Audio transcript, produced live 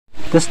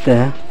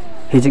Teste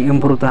hijik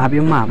impur tahap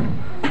map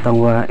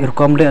tangwa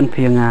irkom le an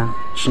phianga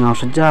sngaw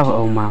saja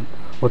wa map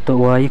oto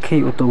wa yikhi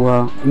oto wa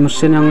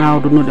musin yang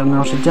ngaw dunut yang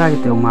ngaw saja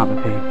gitu map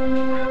pe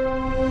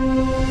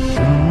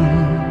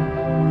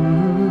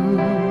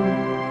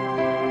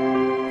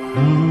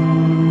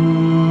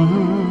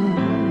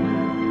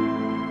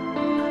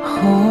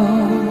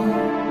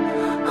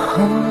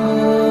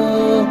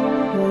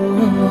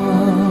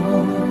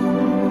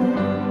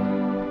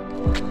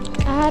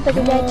แต่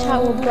ยายชาว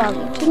บาง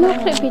ที่นก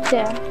เคยพิจ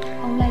ารณา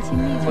เอาลายชิ้น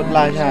นี้หมดล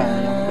ายใช่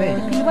ไหม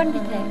พี่วัน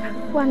พิจารณา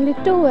วันลิ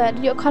ตู้อ่ะ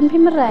เดี๋ยวคันพี่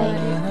เมื่อไร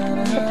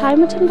สุดท้าย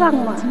มันชั้นรัง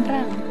ว่ะชั้น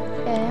รัง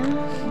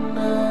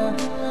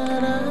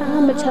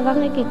มันชั้นรัง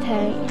ในกี่แท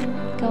ง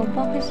เกาบ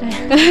อกไม่ใช่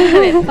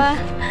เด็กป้า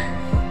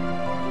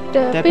แ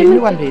ต่พี่ไม่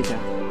วันพิจารณ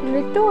า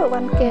ลิตู้วั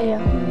นเก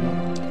ย์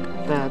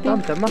แต่ต้อม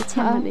จะมักช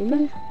าดิ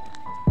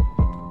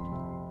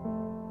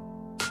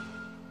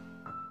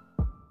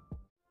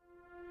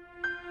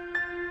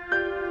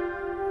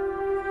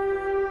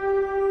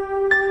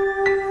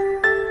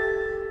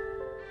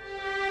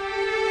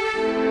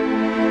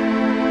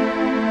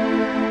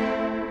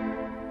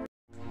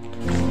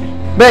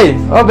Bê,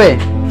 ô bê.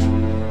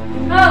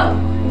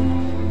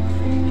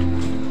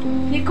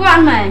 Đi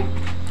quan mày.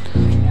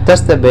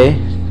 Test bê,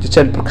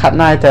 chân khát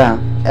này ta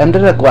em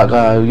rất là quả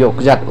cả dục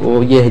giặt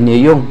ô về nhiều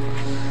dung.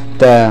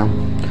 Ta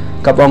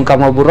cặp ông cầm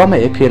một búa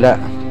mày phi là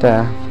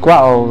ta quả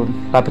ô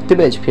là bất tiếp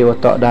phi vào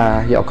tọa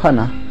đà dạo khăn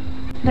à.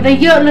 Rồi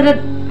dựa là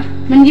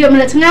mình dựa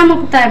là ngang một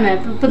tay mày,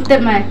 phân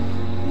tích mày.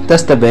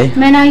 Test bê.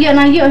 Mày nàng dựa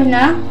thì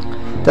nào?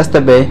 Test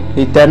bê,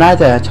 thì ta nói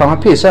ta cho nó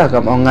phi sao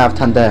cầm ông ngạp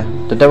thành ta.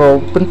แต่ว่า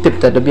เป็นติด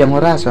แต่เบียงว่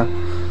าราช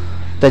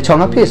แต่ช่อง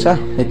นับพี่ซะ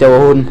แต่ว่า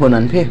หุ่น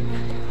นั้นพี่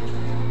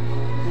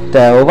แ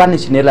ต่ว่าวันนี้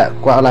ชิ้นนี้แหละ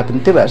กว่าอะไรเป็น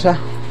ติดแบบซะ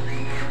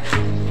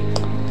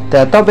แต่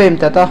ต่อไป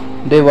แต่ต่อ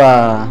เดี๋ยวว่า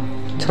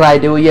ชาย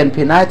เดี๋ยวเย็น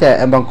พี่น่าจะ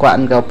บางกว่าอั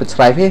นก็เป็นช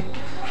ายพี่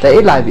แต่อี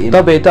กหลายปีต่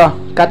อไปต่อ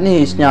กัดนี่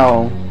เหนียว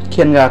เ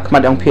ขียนกับมา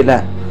ดองพี่แหละ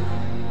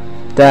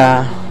แต่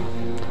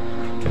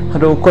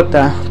ดูกดแ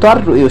ต่ตัว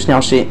รู้อยู่เหนีย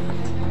วสิ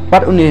วั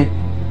ดอุนี่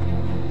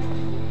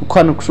ค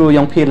นครูย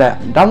องพี่แหละ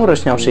ดาวรู้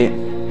เหนียวสิ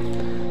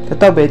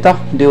ต่อไปต่อ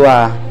ดีว่า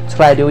ใค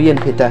รดูเย็น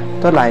ผิดแต่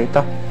ต่อไหลต่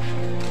อ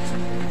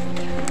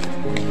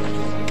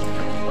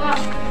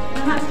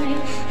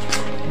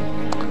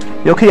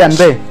ยกขี้อันไ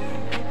ป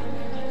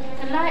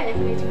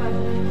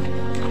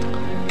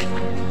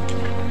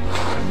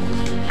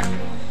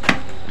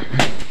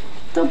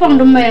ตัวปัง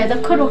ดูเมย์ตัว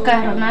ขึ้นโอกาส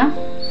หรอนะ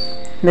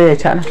เล่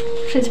ฉันนะ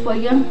ใช่สปอย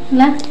ยัง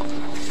นะ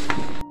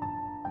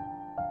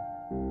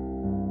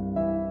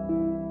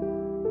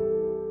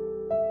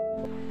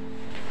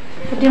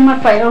dia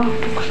mat pai oh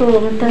kru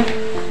mata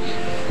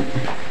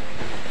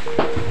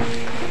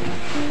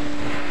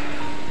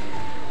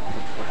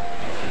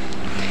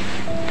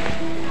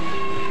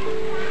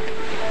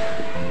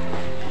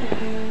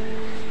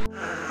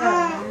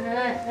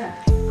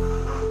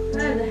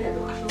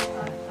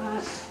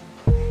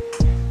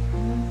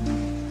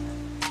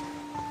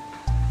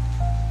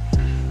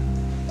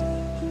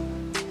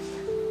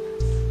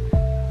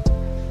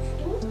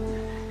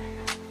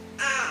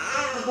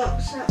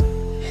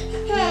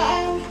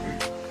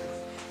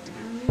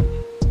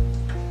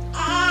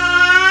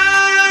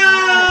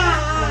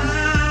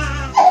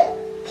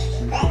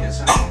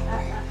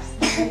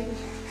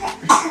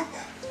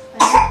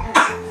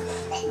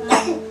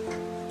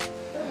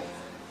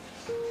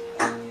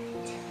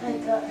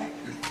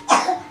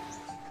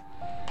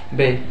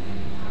Bê,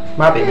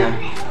 má bị nha,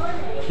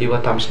 khi qua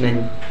tầm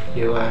sinh,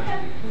 khi qua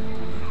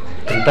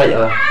tỉnh tay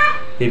ở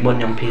vì môn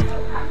nhầm phim.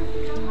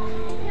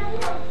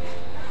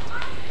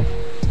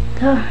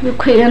 Thôi, lúc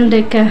khi ăn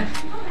đây cả,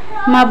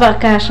 má bà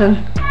cả sân,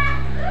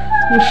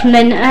 lúc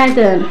sinh ai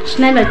tên,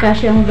 sinh là cả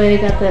sân về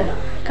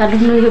cả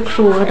lúc nuôi dục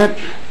sủa đất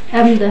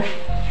em đó,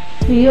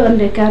 ví dụ ăn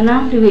đây cả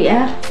nó đi bị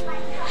á,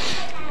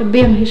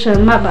 biếng thì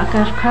sân má bà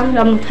cả khăn,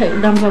 làm thấy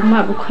đâm vào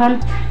má bục khăn.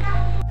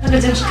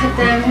 Bây giờ chúng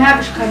ta ngáp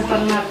khăn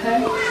bằng ngáp hết.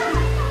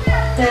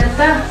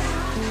 Ta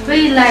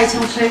với lại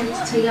trong sinh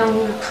thì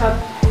ông khắp.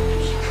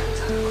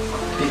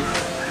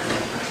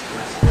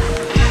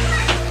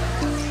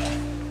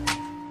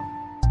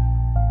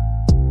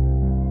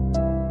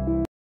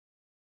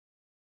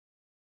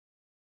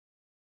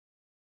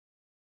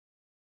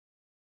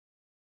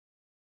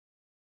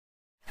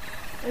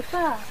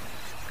 Apa?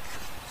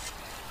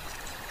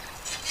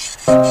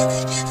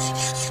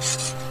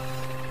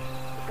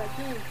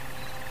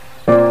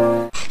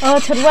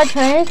 Chật quá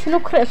thế,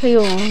 lúc khỏe phải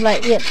dùng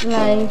lại điện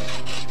lại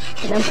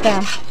làm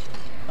cả.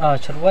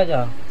 Chật quá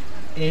giờ,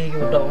 ý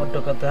độ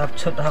cái tập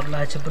chật học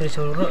lại chụp đi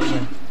chụp rồi nè,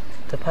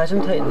 tập hai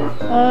chúng thấy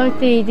này.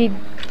 Thì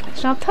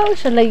sao thôi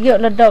sẽ lấy dựa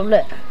là đậu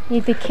lại,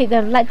 thì khi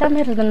là lại tắm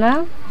hết rồi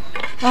đó.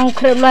 Ông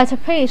khỏe lại chụp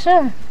hết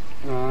sao?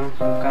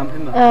 Em cam hết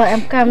mà. Em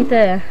cam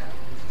thế.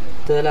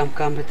 Tôi làm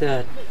cam hết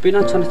thế, pin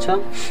nó chăn chăn.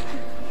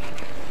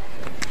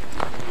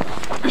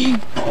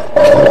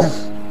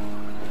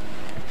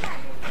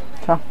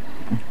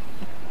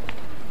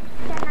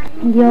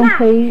 Dương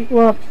thấy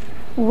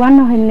วัน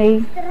hình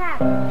này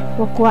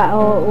quả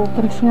ở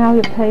phần ngao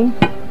được thấy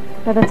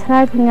แต่ใช้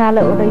พิงาเล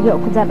ยอุดย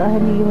กจัดอะไร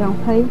มีอยู่อย่าง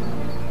ไพ่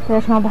แต่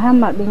ชาวบ้าน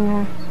มาบิงา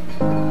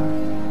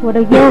อุด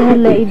ยก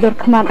เลยอิดร์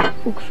ขมัด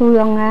อุกซู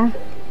ยังงา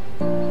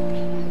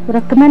อุด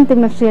กมันติ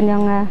มันเสียนยั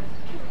งงา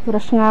อุด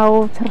สงาว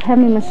ชร์แฮ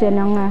มีมันเสียน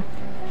ยังงา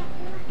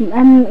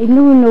อันอิ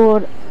นูนู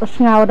ส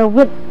งาวดา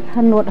วิด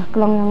ฮันนวดก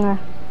ลองยังงา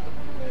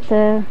แต่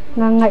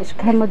งางไงส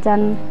แคมจั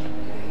น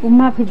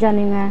มาพิจาร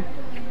ณา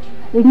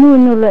อินู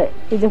นูเลย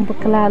อิจงป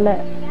กลาเลย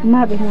ม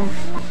าบิงา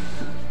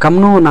ค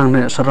ำนู้นนางเ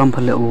นี่ยสรำพ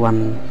ลวัน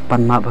ปั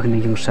นมาบักนี่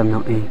ยังซ้ำยั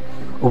ง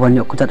วันย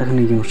กจัดกัน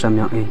นี่ยังซ้ำ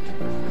ยัง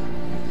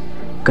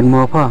กันมั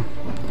วพ่อ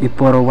อีป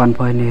อรวัน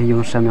พ่อนี่ยั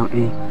งซ้ำยัง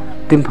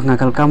ติมพัง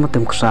กาลกามาเต็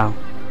มกสาว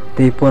แ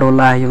ต่ปอร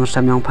ลายยังซ้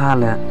ำยังผ้า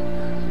เลย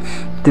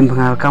ติมพัง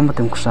กาลกามาเ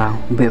ต็มกสาว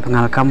เบะพังก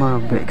าลกามา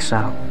เบะกสา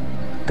ว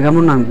แต่คำ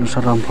นู้นนางส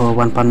รำพอ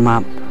วันปันมา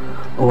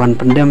วัน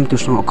ปันเดิมตุ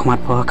สงขมัด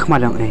พอขมัด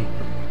ยัง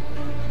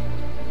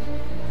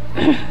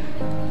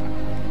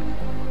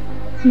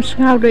มันส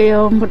งาวเดีย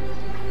วหมด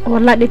วั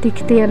นละดิติ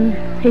เตียน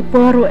ให้ป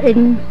อร์เอง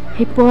ใ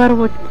ห้ปอร์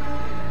วัด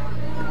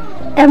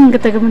ก็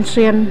แต่ก็มันเ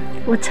สียน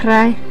วัดชา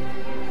ย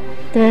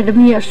แต่ด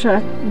มีอะไร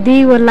ดี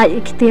วันละอี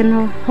กเตียน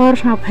ฮอร์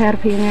ชาวแพร์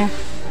พิง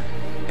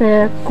แต่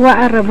กว่า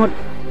อะไรหมด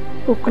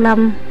อุกล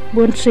ำบ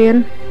นเสียน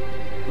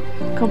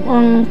กับอ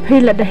งพี่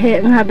ละเดะ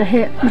งาเด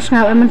ะมันสงา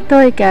วมันต้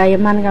อยกาย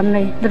มันกำเล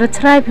ยแต่ช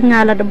ายพิงา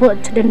ละดบ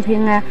ชเดินพิ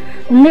งา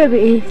เนี่ย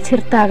บีชิ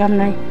รตากำ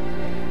เลย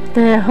แ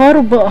ต่ฮอ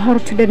ร์บฮอ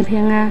ร์ชเดินพิ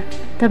งา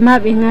แต่มา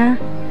บิงา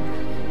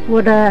วั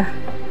ด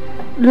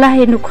ไล่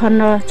นุคนเ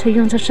ราใช้ย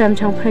งเชื่อม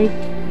ช่างไฟ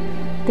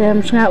แต่ม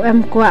สงาว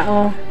กว่า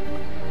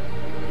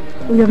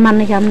อุยมันใ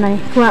นยามไหน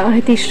กว่าใ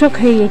ห้ตีสุก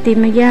ให้ตี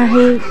มายาใ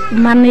ห้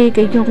มันใน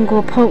ก็ยงกู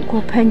พกกู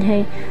เพ่งให้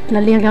ละ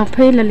เลียงยังไฟ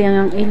ละเลียง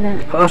ยังอีละ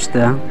พอสเต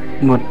อร์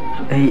หมด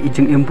ไอ้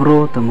จึงอิมโพร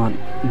แต่หมด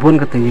บุญ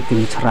ก็ตีติ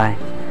มชราย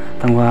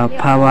ตั้งว่า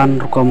ภาวัน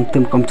รกมติ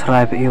มกมชรา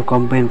ยไปเอวก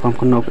มเป็นกม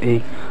ขนมเอ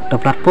ดับ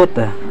พลัดพดแ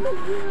ต่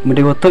ไม่ไ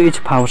ด้ว่าตัวอิจฉ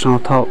าสาว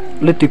ทอ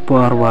ลิติปอ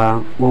ร์ว่า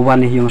วัน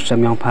นี้ยังส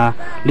มัยพา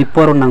ลิป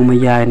อร์นังมา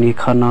ยานี่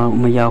ขณะ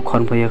มายาวค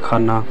นไปข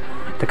ณะ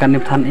แต่การนิ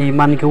พทันเอ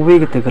มันก็วิ่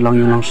งแต่ก็ลอง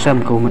ยังลองเสม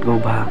ก็มันก็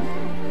บ้า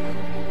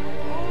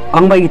อั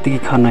งใบกิติ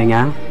ขณะเนี้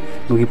ย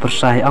มุกิประ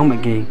สายอังไม่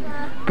เก่ง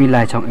ปีไล่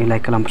ช่องอีไล่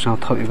กลำสาว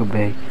ทออีกเบ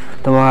ย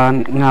แต่ว่า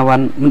งาวั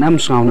นมัน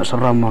สงาวนัส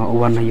ราม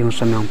วันนี้ยังส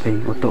มัยเพลง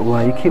ตัวว่า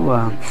อีกคิดว่า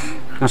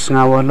สง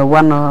าวละ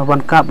วัน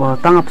กับ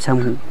ตั้งประชัง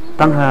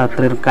ตั้งหาเต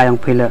รียมกายยัง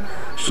เพล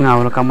สงาว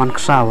ละกำมันก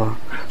ษาว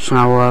สง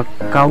าว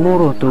กาวนู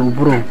รุตัว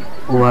บุรุษ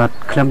วัด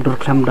เคลมดู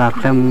เคลมดาเ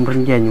คลมริ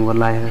นเย็นวัน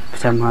ไรประ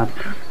จำหัด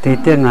เต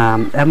ะงา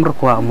มรั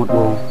กว่าหมดว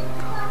ง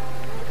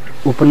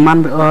อุปมัน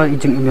อี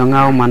จึงยังเง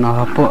ามัน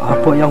ฮั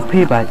บยัง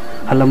พี่ไป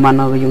ฮัลมัน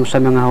ก็ยังส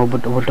มัยเงาบ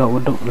ด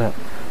เลย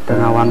แต่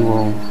งาวันว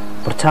ง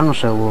ประชังเ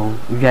สวง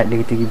ใหญ่ดี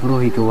ที่บุรุ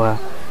ษที่ว่า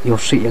โย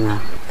สิยังไง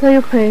ตัว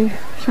ยุเพย์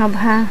ชาว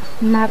บ้าน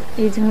นับ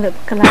อีจึงเล็บ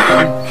กลา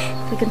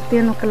ที่กันเตีย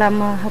นกลา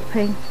มาฮับเพ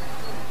ย์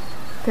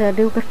แต่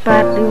ดูกระปา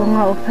ดดูเง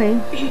าเพย์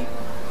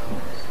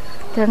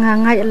จะงา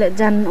ง่ายเลย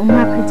จันม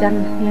าพิจัน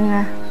ยังไง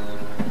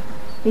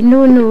อิ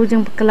นูจึ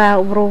งกล่าว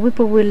บรูวิป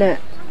วิเล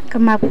ก็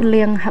มาพูเ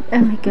ลี้ยงหับ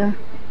ให้เกี่ย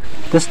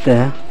ตั้งแต่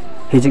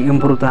เฮจิงอิม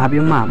พรูตหับ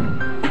ยังมา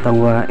ตั้ง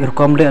ว่าอิรค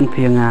อมเลียนเ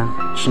พียง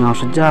สงาว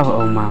สจ้า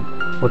ว่ามา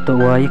อุต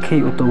ว่ายิ่งขี้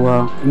อุตว่า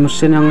อิมุ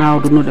สินยังเงา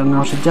ดูนุดยังเงา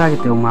สจ้าที่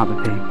เตียวมาไป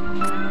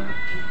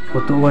อุ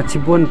ตว่าชิ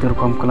บุนที่อิร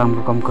คอมกลามอิ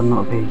รคอมกันโน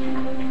ไป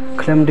เ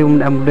คลมดิวมั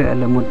นเละ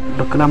เลยหมดด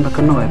กลามด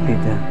กันโนไป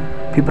แต่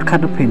พี่ประคัด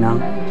ดูพี่นัง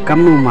ก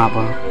ำนูมาป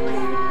ะ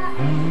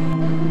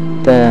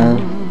แต่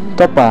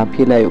ต่อป่า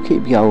พี่เลยขี้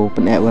เบียวเป็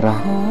นแอวรา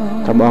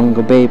กับอง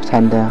กับเบย์ทั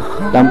นแต่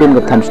ดังเป็น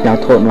กับทำสัญญา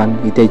โทษวัน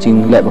อีเตจิง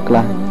เละบักล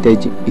ะเต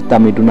จิอิตา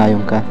มิดุนายอ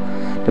งกา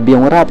แต่เบียง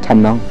ว่าราบทัน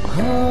น้อง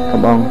กั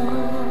บอง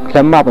เคล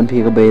มมาเป็นพี่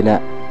กับเบย์ละ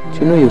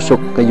ช่วยนุ่ยอยู่สุก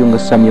กับยุงกั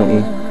บซัมยองอี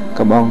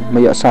กับองไม่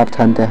ยอมทราบ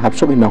ทันแต่หับ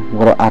สุกอีน้อง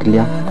ว่าเราอาร์เลี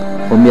ยง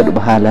ว่าเมียดุบ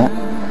หาละ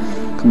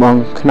กับอง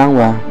ขนัง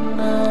ว่า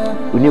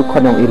อุนิวค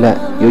นยองอีละ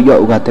เยอะ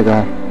ๆอุกาเตกา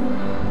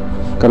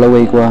กะละเว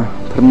กว่า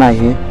พระนายเ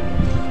ฮ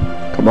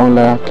กับองล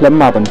ะเคลม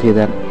มาเป็นพี่แ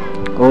ต่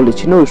โอลิ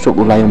ชิโนสุก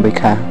อุไลยองไป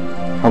ค่ะ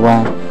เพราะว่า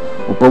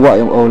อุปวะ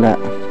ยองโอละ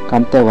กา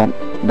รเตวัด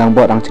ดังบ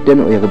อดังชิดเด่น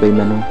อุยกับใบ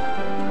มันนู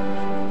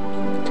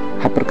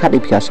หับประคัดอี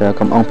พิอาเส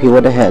กับองพี่ว่า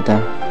ได้เหตุ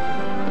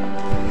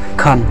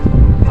ขัน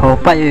หัว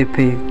ไปอี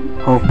พี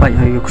หัวไปใ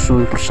ห้ยุกซุ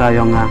ยประสาย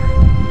องา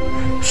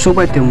สุไป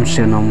เติมเ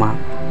สียนออกมา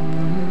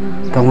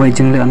ต้องไว้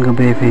จึงเลื่อนกับใ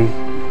บพี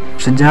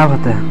สจ้า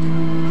แต่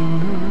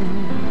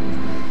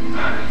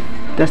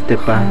ดัสเต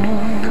ปา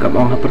กับอ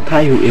งหับประทา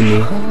ยหูเอ็ม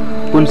นี้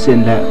ปนเส้น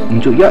ละมัน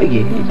จุย่อย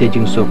กี่เต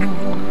จึงสุก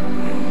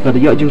เราจะ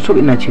ย่อยจึงสุก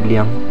อินาชิเลี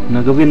ยงนั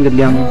กเวียนกันเ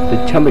ลียงแต่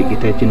ช่ำไปกี่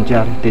เตจึงจา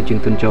รเตจึง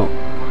ตันโจ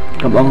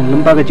กับองล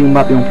ำบากก็จึงม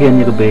าเป็นองเพียน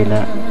ยังกับเบลล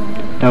ะ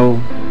เรา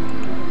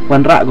วั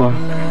นระก็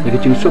ยังก็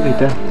จึงสุกอีก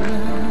แ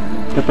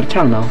ต่ประช่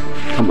างเนาะ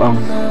กับอง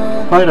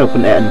เพราะเราเป็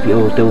นแอนพีโอ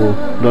เตว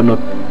โดน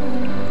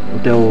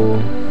เตว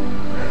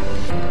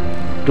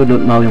โด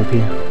นเมาอย่างเพี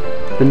ย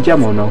เป็นเจ้า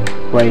หมอเนาะ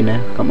ไว้นะ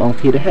กับอง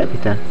พี่ได้แห่พี่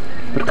ตา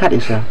ประคัดอี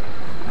กซะ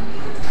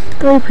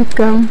ตัวผิด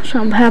กังสอ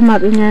งพามา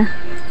เป็นไง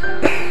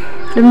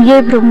ลำเย็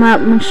บลงมา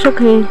มันสุก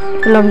ให้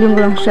ลองยัง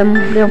ลองซ้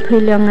ำเลี้ยงพี่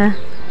เลี้ยงไง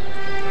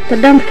แต่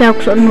ดำแก้ว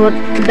สนวด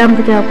ด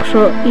ำแก้วส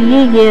อี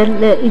เย่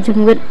เลยอีจัง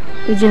วิด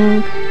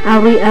ujung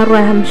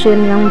arwah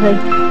hamsin yang baik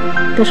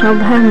kesal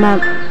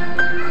bahama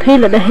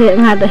pila dah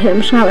ngada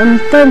misal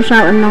ente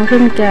misal nang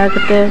kenca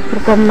kete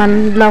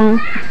perkoman long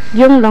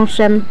yung long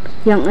sem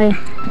yang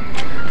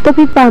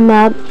tapi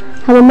pamat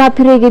hama ma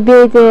pire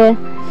gebete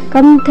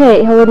kam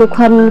the hawa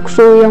lukhan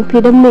so yang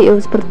pidam me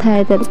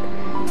seperti itu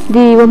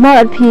di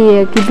wama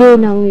phi gibe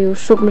nang yu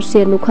suk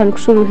mesin lukhan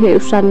so he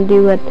usan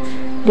diwat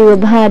diwa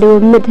bah diwa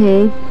mit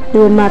he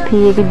diwa ma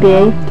phi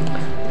gibe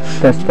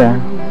testa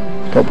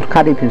to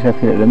berkat itu saya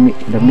tidak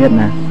demiat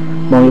na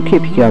mau yuk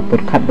phi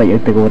berkat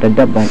baik itu wadah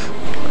dapat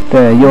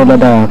te yo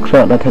lada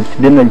kso la thật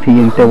đến lần phi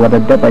te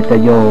wadah dapat te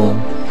yo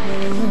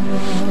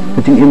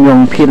chính im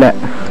yong phi la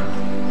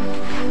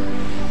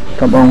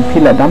cầm ông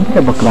phi la đám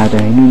te bakla te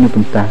ini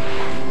Bynta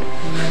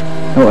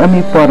oh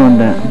ami poron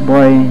da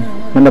boy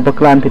mana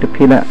baklan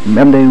phi la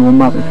em đây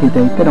warm up phi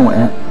te te dong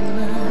ya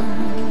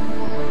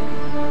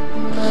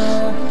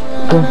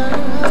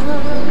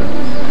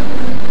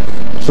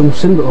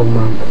sumsen do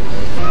omam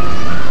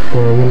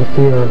yang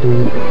kia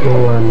di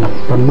lawan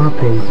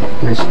panmape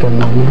naskan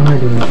mana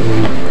di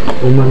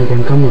uman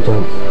yang kamu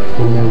jawab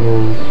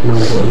menyago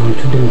nampu nang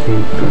cudin pe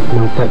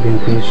nampak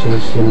yang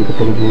proses yang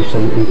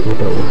keterbusan itu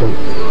dah udah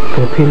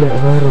kepila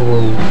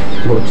harus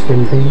buat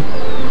cudin pe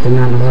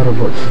dengan harus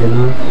buat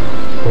cudin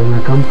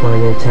dengan kampa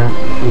ya cak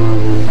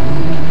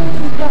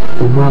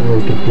umar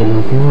itu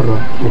yang tiara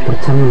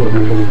dipercaya lo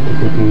mending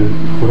tapi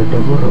udah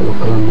dapur lo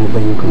kalau mau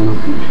banyak kena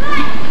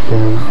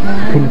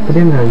dan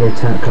pilih ya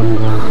cak kamu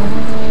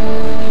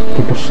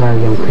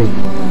yang free.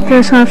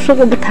 Terus masuk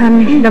ke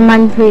betan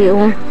deman free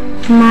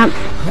map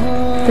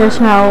terus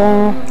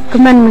mau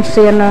keman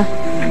mesin lah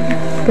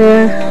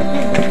terus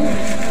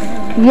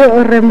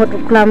yuk remote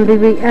klam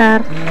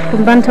BBR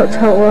kemban cok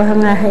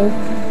hangai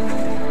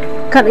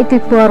kat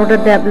itu keluar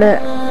udah dable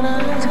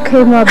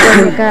sekhema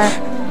berka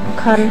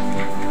kan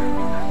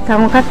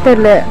tang kat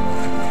tele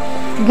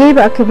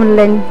giba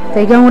akimunlen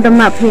tegang udah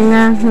map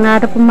hinga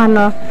ngada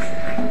pemano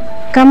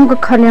kamu ke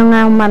kon yang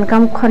ngaman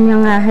kamu kon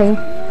yang ngahai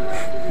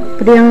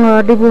Priang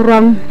di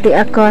buram di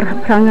akar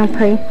perang yang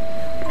pai,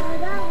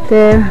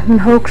 te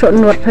hok sok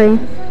nuat pai,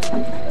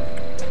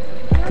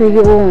 te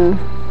yung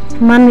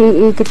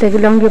mani kita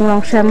gilang yung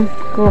long sam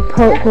ko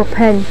pau ko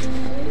pen,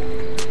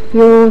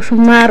 yo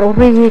sumar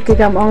uri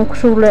kita ang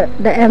kusule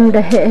da em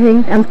da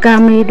heng am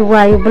kami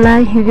dua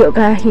belai yuk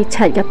ka hi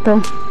chat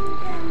jatong.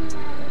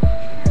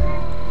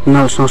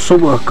 Nau sang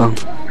subu akang,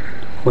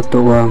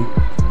 waktu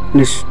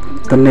nis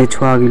tanai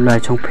chua gilai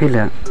chong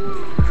pila.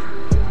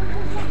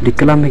 Di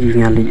kelam lagi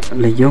ngali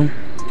leyong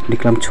di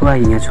kelam chua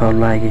nya chua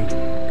lagi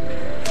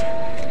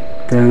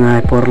tengah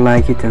por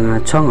lagi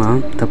tengah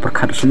chong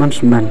terperkat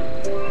seman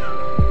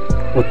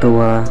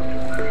utawa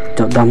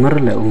jauh damar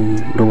le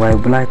dua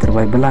belai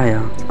terbaik belai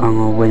ang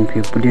wen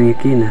pi puding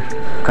ikina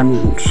kan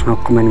sang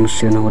komen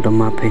mesin udah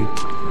mape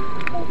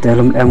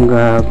dalam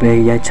ga be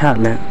ya chat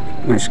le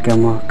mas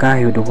kamu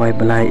kayu dua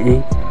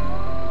belai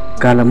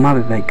kalau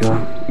mape baik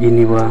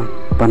ini wa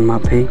pan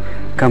mape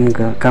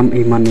kam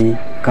imani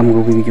kam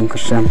gobi jung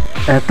kesam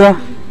toh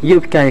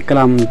yuk kai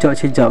kelam cok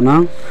si jauh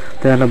nang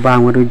te la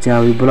bang madu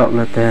jawi blok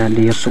la te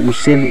di suk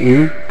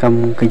mesin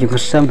kam ke jung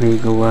kesam he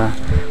gawa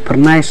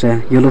pernai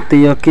se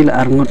yuluti yakil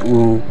arngut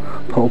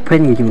phau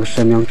pen jung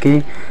kesam yang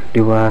ki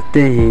dewa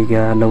te he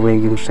ga lawe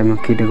jung kesam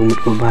yang ki de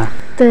gumut ko ba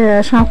te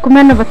sa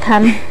komen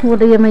batan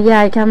udah ya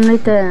mayai kam ni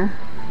te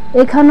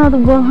khano tu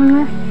bo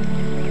hanga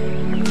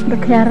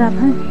berkharap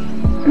ha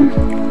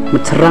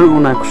mencerang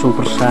una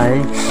super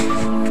sai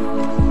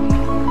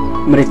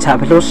mereka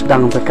pelus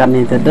sedang tekan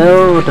ini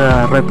dah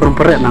udah repot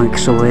nang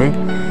kesuwe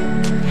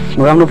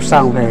murang lup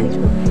sang pe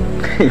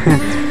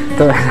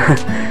tuh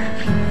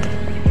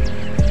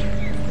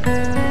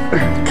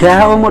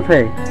kaya umut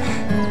pe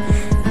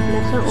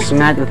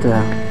sengaja tuh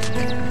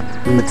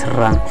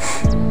mencerang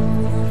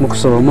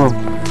muksumu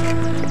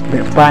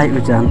bepai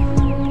ujan